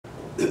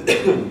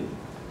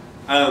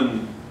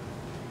I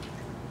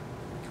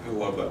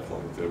love that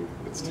film, Tim.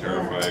 It's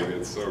terrifying.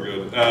 It's so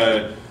good.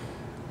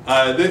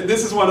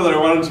 This is one that I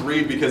wanted to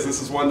read because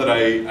this is one that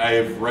I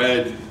have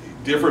read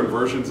different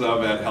versions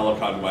of at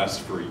Helicon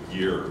West for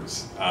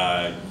years.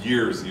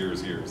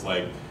 Years.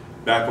 Like,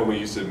 back when we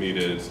used to meet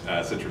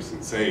at Citrus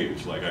and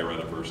Sage, like I read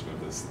a version of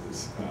this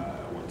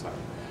one time.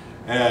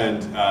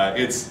 And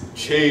it's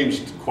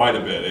changed quite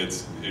a bit.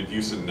 It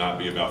used to not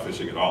be about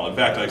fishing at all. In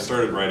fact, I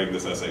started writing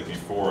this essay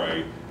before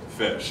I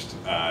fished.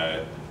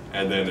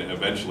 And then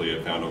eventually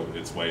it found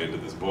its way into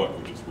this book,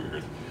 which is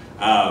weird.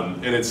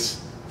 And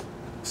it's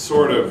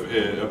sort of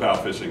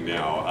about fishing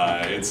now.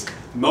 It's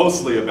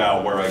mostly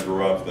about where I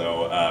grew up,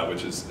 though,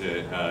 which is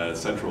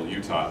central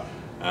Utah.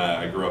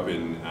 I grew up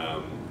in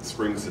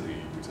Spring City,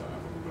 Utah,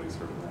 if anybody's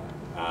heard of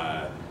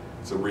that.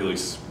 It's a really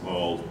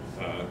small,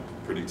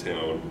 pretty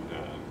town,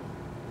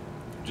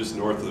 just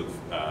north of,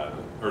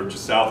 or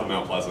just south of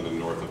Mount Pleasant and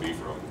north of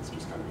Ephraim. It's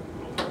just kind of in the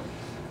middle there.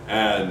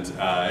 And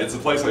it's a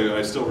place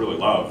I still really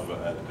love,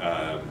 but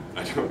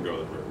I don't go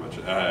there very much.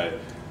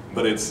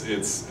 But it's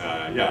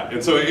yeah,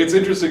 and so it's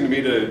interesting to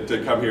me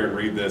to come here and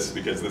read this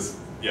because this,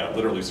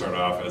 literally started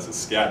off as a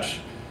sketch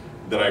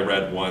that I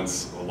read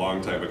once a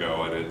long time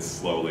ago, and it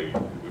slowly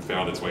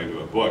found its way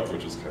into a book,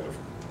 which is kind of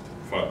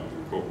fun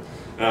and cool.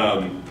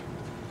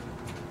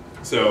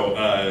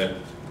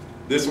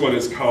 This one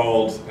is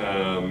called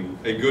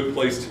A Good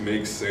Place to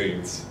Make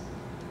Saints.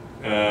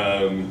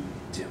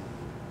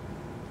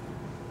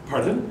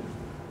 Pardon?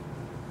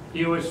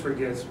 He always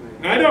forgets me.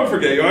 I don't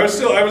forget you. I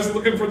was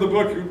looking for the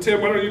book.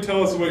 Tim, why don't you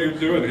tell us what you're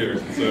doing here?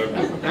 So.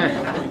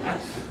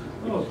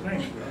 Oh,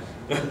 thanks,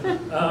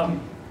 Russ.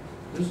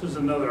 This was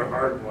another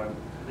hard one.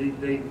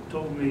 They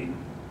told me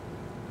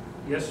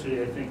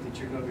yesterday, I think, that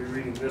you're going to be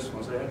reading this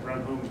one, so I had to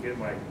run home and get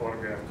my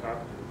autographed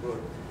copy of the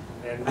book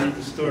and read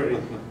the story.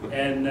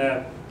 And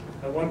at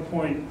one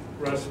point,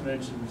 Russ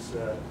mentions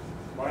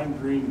lime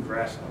green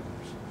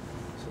grasshoppers.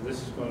 So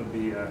this is going to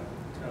be kind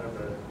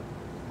of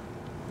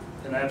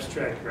an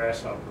abstract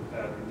grasshopper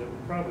pattern that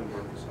would probably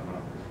work as an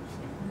opera.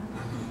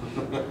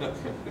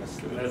 That's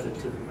the method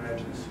to the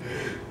madness.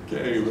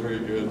 Okay, very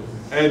good.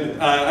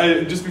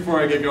 And just before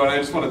I get going, I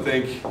just want to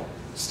thank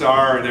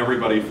Star and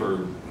everybody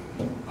for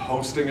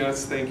hosting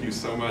us. Thank you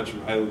so much.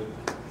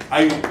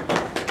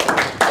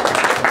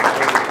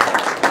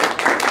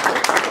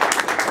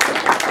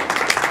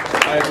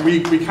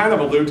 We kind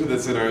of allude to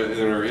this in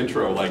our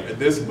intro. Like,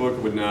 this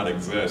book would not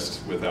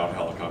exist without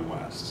Helicon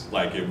West.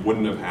 Like, it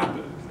wouldn't have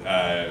happened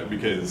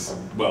because,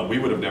 well, we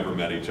would have never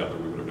met each other.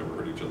 We would have never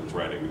heard each other's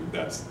writing.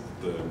 That's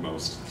the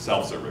most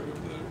self-serving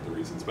of the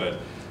reasons. But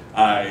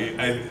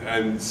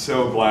I'm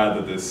so glad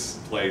that this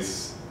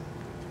place,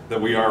 that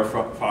we are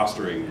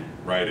fostering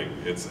writing.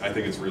 I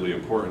think it's really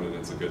important and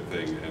it's a good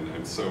thing. And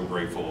I'm so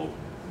grateful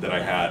that I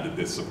had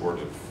this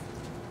supportive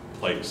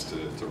place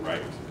to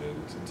write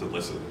and to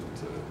listen and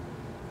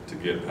to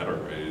get better.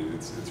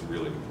 It's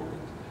really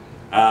important.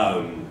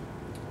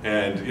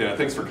 And yeah,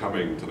 thanks for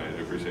coming tonight.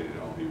 I appreciate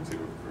all of you too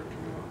for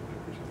coming out. I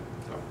appreciate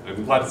it. So,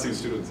 I'm glad to see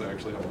students. I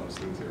actually have a lot of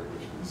students here,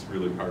 which is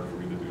really hard for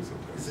me to do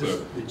sometimes.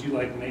 Did you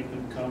like make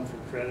them come for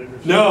credit or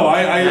something? No,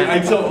 I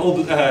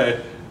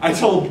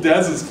told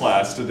Dez's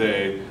class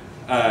today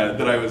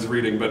that I was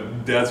reading,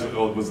 but Dez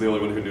was the only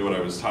one who knew what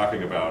I was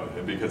talking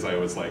about because I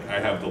was like, I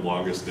have the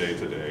longest day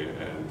today,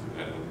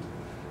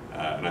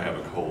 and I have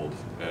a cold,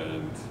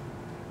 and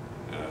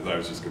I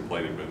was just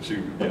complaining, but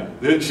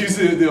she's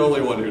the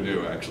only one who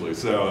knew, actually.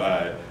 So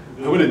I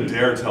wouldn't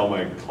dare tell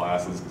my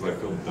classes because I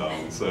feel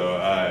dumb. So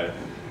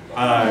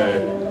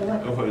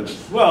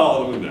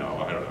well,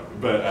 no, I don't know.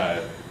 But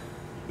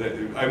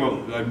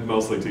I'm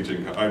mostly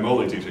teaching. I'm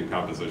only teaching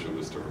composition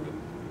this term,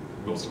 and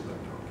most of them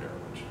don't care,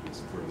 which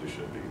is where they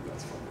should be.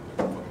 That's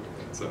fine.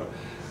 So,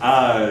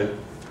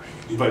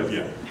 but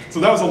yeah. So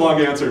that was a long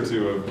answer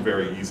to a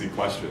very easy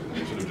question. I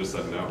should have just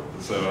said no.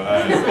 So,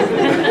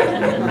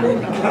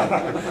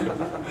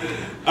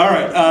 all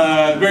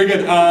right, very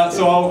good.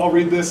 So I'll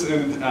read this,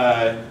 and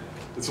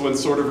this one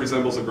sort of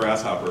resembles a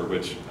grasshopper,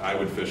 which I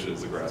would fish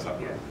as a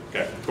grasshopper. Yeah.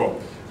 Okay,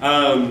 cool.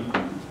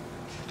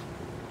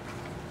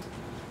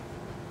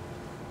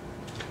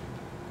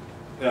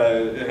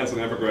 It has an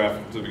epigraph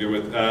to begin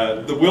with.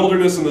 The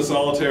wilderness and the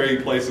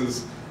solitary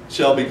places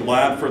shall be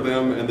glad for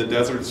them, and the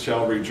deserts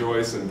shall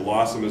rejoice and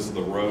blossom as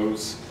the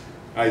rose.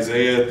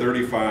 Isaiah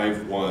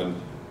 35:1.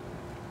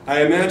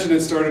 I imagine it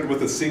started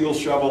with a single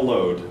shovel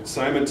load.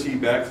 Simon T.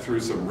 Beck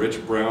threw some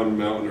rich brown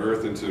mountain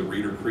earth into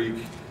Reeder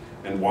Creek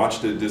and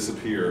watched it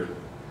disappear.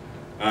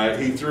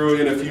 He threw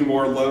in a few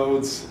more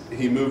loads,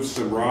 he moved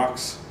some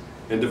rocks,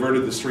 and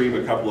diverted the stream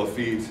a couple of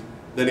feet.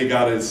 Then he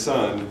got his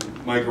son,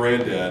 my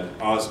granddad,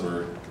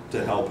 Osmer,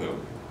 to help him.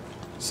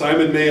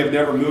 Simon may have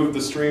never moved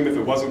the stream if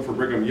it wasn't for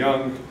Brigham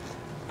Young.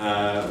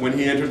 When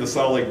he entered the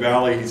Salt Lake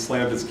Valley, he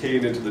slammed his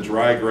cane into the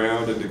dry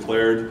ground and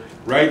declared,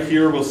 "Right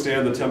here will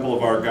stand the temple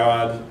of our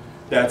God."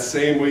 That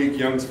same week,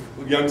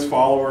 Young's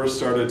followers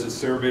started to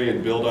survey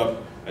and build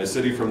up a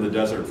city from the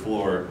desert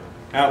floor.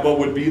 At what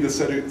would be the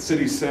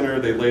city center,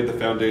 they laid the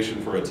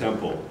foundation for a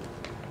temple.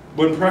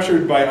 When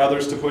pressured by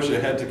others to push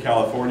ahead to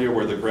California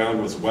where the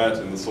ground was wet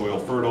and the soil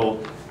fertile,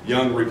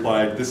 Young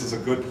replied, "This is a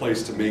good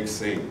place to make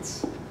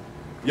saints."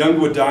 Young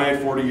would die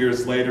 40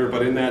 years later,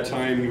 but in that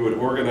time he would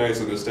organize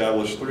and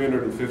establish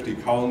 350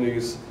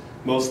 colonies,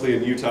 mostly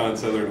in Utah and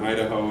southern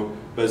Idaho,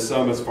 but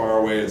some as far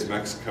away as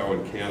Mexico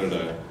and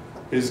Canada.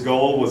 His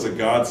goal was a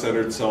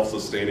God-centered,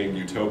 self-sustaining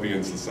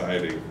utopian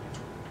society.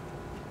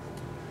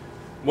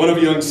 One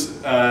of Young's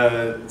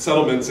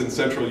settlements in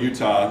central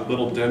Utah,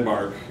 Little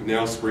Denmark,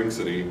 now Spring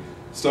City,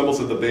 stumbles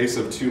at the base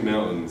of two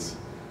mountains.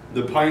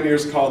 The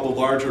pioneers called the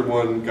larger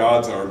one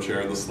God's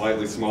Armchair and the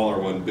slightly smaller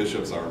one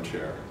Bishop's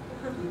Armchair.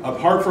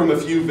 Apart from a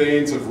few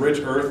veins of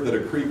rich earth that a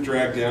creek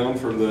dragged down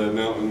from the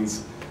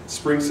mountains,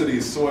 Spring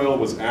City's soil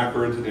was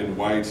acrid and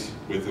white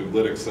with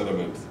oolitic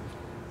sediment.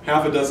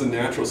 Half a dozen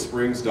natural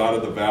springs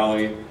dotted the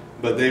valley,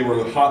 but they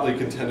were hotly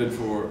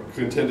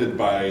contended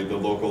by the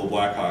local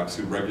Blackhawks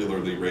who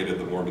regularly raided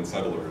the Mormon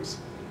settlers.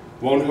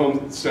 One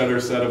homesteader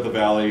said of the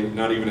valley,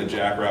 not even a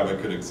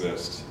jackrabbit could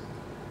exist.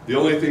 The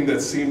only thing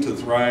that seemed to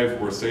thrive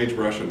were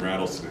sagebrush and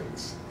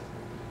rattlesnakes.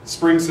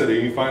 Spring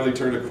City finally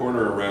turned a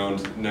corner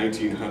around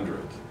 1900.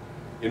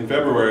 In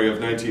February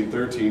of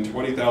 1913,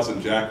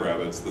 20,000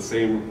 jackrabbits, the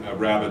same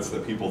rabbits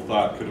that people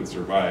thought couldn't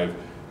survive,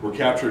 were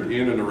captured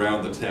in and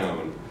around the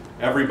town.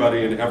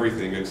 Everybody and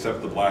everything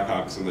except the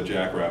Blackhawks and the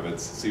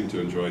jackrabbits seemed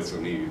to enjoy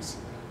some ease.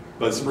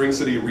 But Spring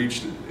City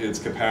reached its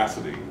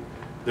capacity.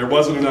 There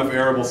wasn't enough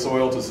arable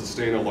soil to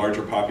sustain a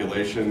larger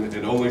population,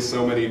 and only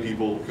so many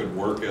people could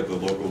work at the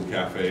local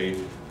cafe,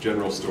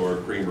 general store,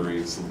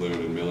 creamery, saloon,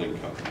 and milling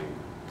company.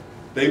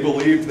 They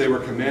believed they were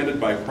commanded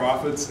by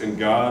prophets and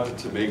God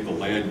to make the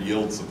land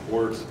yield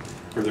support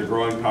for their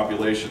growing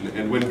population,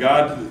 and when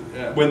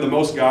the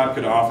most God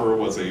could offer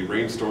was a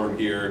rainstorm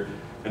here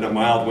and a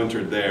mild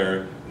winter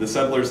there, the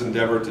settlers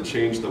endeavored to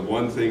change the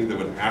one thing that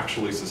would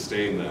actually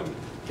sustain them,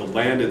 the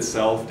land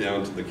itself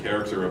down to the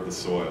character of the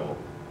soil.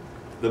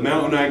 The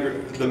mountain I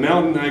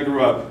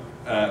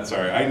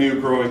knew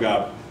growing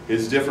up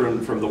is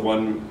different from the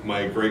one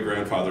my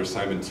great-grandfather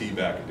Simon T.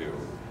 Beck knew,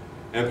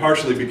 and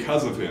partially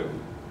because of him.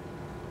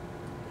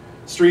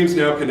 Streams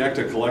now connect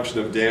a collection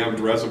of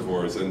dammed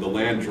reservoirs, and the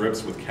land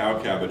drips with cow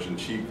cabbage and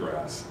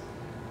cheatgrass.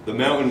 The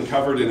mountain,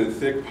 covered in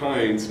thick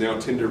pines, now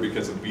tinder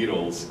because of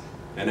beetles,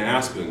 and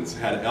aspens,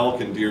 had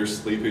elk and deer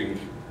sleeping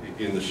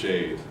in the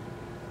shade.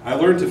 I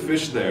learned to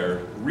fish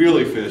there,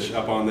 really fish,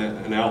 up on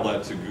an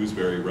outlet to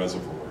Gooseberry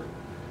Reservoir.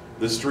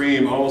 The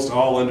stream, almost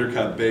all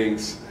undercut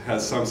banks,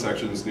 has some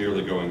sections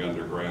nearly going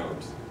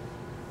underground.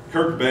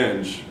 Kirk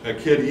Benj, a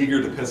kid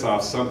eager to piss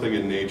off something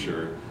in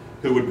nature,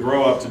 who would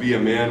grow up to be a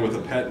man with a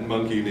pet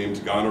monkey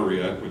named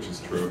gonorrhea, which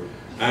is true,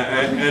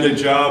 and a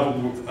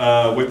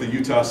job with the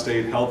Utah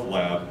State Health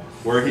Lab,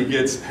 where he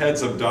gets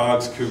heads of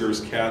dogs,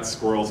 cougars, cats,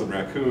 squirrels, and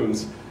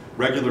raccoons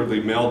regularly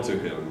mailed to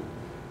him,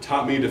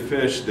 taught me to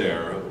fish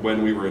there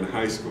when we were in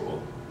high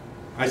school.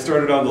 I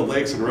started on the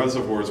lakes and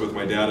reservoirs with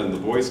my dad and the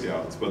Boy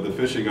Scouts, but the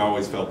fishing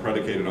always felt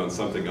predicated on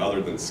something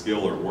other than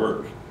skill or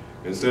work.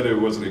 Instead, it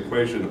was an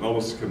equation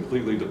almost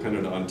completely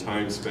dependent on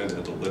time spent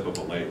at the lip of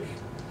a lake.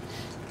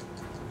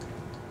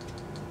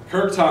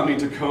 Kirk taught me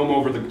to comb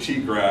over the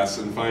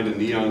cheatgrass and find a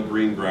neon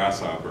green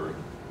grasshopper.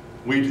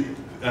 We'd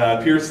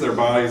pierce their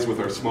bodies with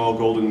our small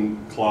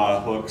golden claw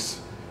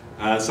hooks.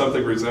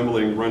 Something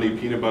resembling runny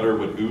peanut butter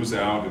would ooze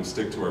out and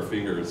stick to our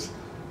fingers.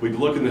 We'd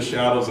look in the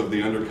shadows of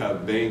the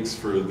undercut banks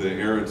for the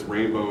errant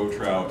rainbow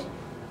trout,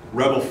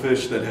 rebel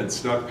fish that had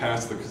snuck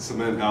past the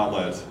cement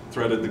outlet,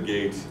 threaded the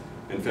gate,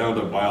 and found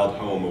a wild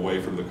home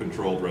away from the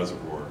controlled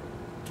reservoir.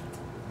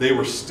 They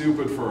were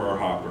stupid for our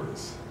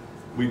hoppers.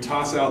 We'd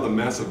toss out the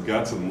mess of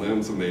guts and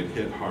limbs and they'd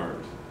hit hard.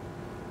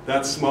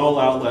 That small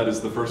outlet is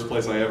the first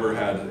place I ever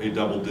had a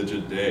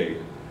double-digit day.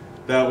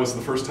 That was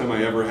the first time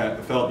I ever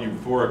felt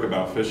euphoric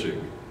about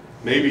fishing.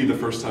 Maybe the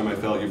first time I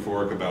felt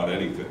euphoric about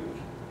anything.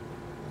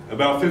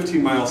 About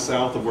 15 miles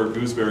south of where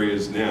Gooseberry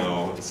is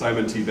now,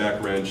 Simon T.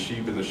 Beck ran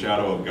sheep in the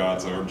shadow of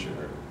God's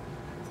armchair.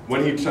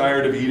 When he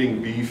tired of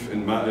eating beef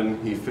and mutton,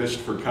 he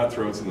fished for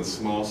cutthroats in the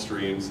small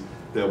streams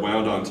that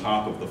wound on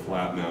top of the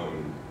flat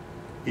mountain.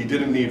 He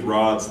didn't need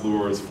rods,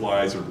 lures,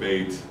 flies, or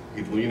bait.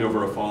 He'd lean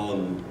over a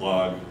fallen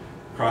log,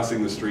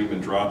 crossing the stream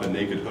and drop a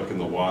naked hook in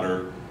the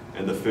water,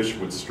 and the fish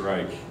would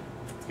strike.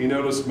 He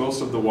noticed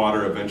most of the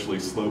water eventually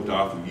sloped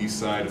off the east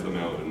side of the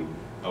mountain,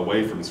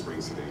 away from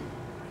Spring City.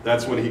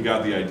 That's when he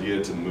got the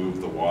idea to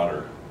move the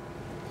water.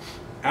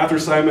 After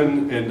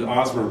Simon and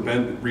Osmer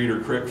bent Reeder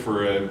Creek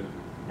for a,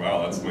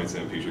 wow, that's my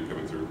Sanpesia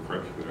coming through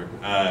creek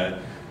there.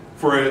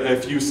 For a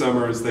few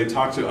summers, they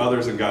talked to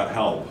others and got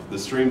help. The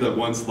stream that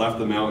once left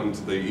the mountain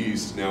to the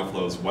east now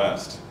flows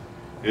west.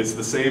 It's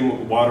the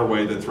same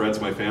waterway that threads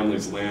my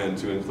family's land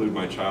to include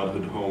my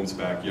childhood home's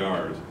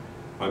backyard.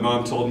 My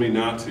mom told me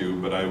not to,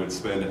 but I would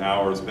spend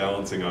hours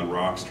balancing on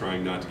rocks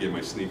trying not to get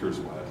my sneakers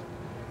wet.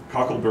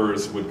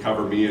 Cockleburs would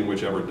cover me and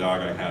whichever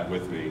dog I had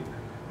with me,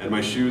 and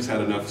my shoes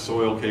had enough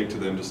soil caked to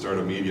them to start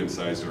a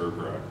medium-sized herb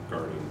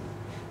garden.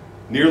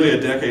 Nearly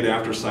a decade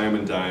after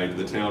Simon died,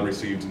 the town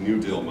received New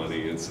Deal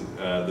money, and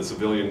the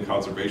Civilian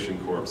Conservation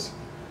Corps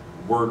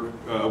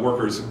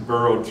workers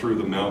burrowed through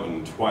the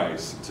mountain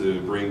twice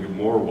to bring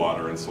more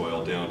water and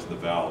soil down to the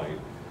valley.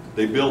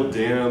 They built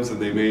dams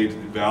and they made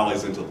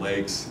valleys into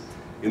lakes.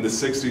 In the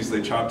 60s,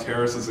 they chopped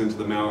terraces into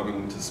the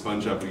mountain to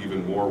sponge up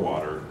even more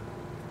water.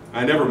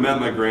 I never met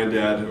my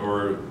granddad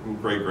or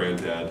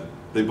great-granddad.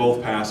 They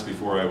both passed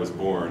before I was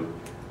born.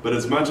 But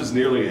as much as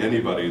nearly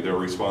anybody, they're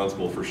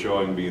responsible for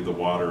showing me the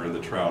water and the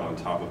trout on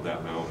top of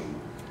that mountain,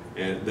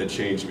 and that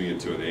changed me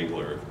into an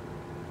angler.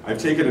 I've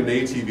taken an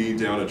ATV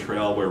down a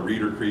trail where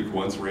Reeder Creek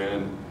once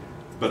ran,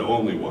 but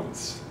only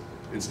once.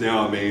 It's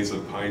now a maze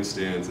of pine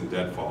stands and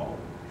deadfall.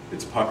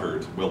 It's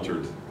puckered,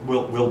 wilted,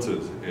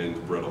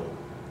 and brittle.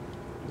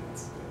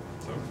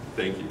 So,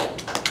 thank you.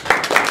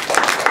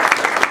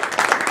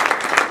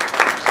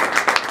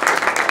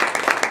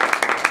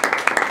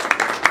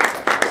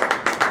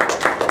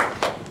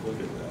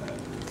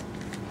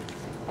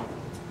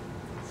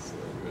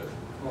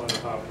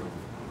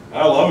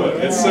 I love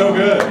it. It's so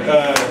good.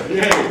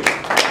 Yay.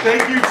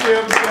 Thank you,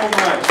 Tim, so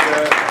much.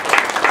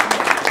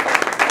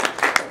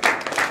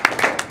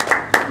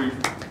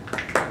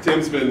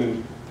 Tim's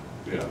been,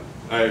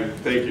 I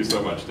thank you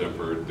so much, Tim,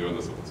 for doing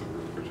this. It's a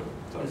really good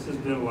job. This has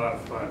been a lot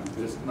of fun.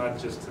 Not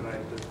just tonight,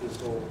 but this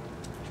whole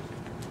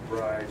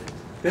ride.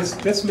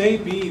 This may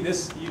be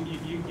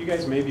you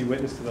guys may be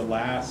witness to the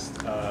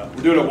last. We're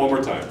doing it one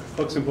more time.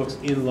 Hooks and Books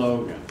in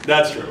Logan.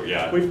 That's true.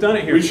 Yeah. We've done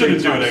it here. We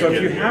shouldn't do it So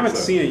again. if you haven't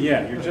seen it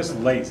yet, you're just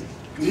lazy.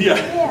 Yeah.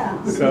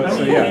 How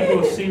many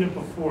people have seen it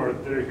before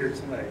that are here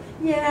tonight?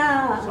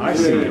 Yeah. I've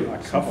seen it a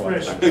couple of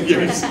Fresh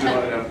times.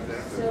 blood out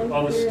there. So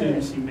All the good.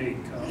 students you made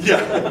come.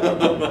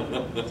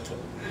 Yeah.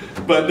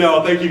 But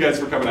no, thank you guys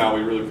for coming out.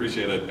 We really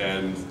appreciate it.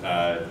 And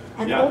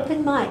An yeah.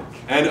 open mic.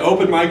 And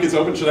open mic is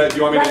open. Do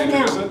you want me to Right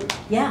introduce now. it?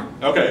 Yeah.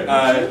 Okay.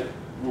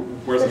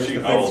 Where's the sheet?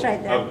 It's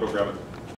right there. I'll go grab it.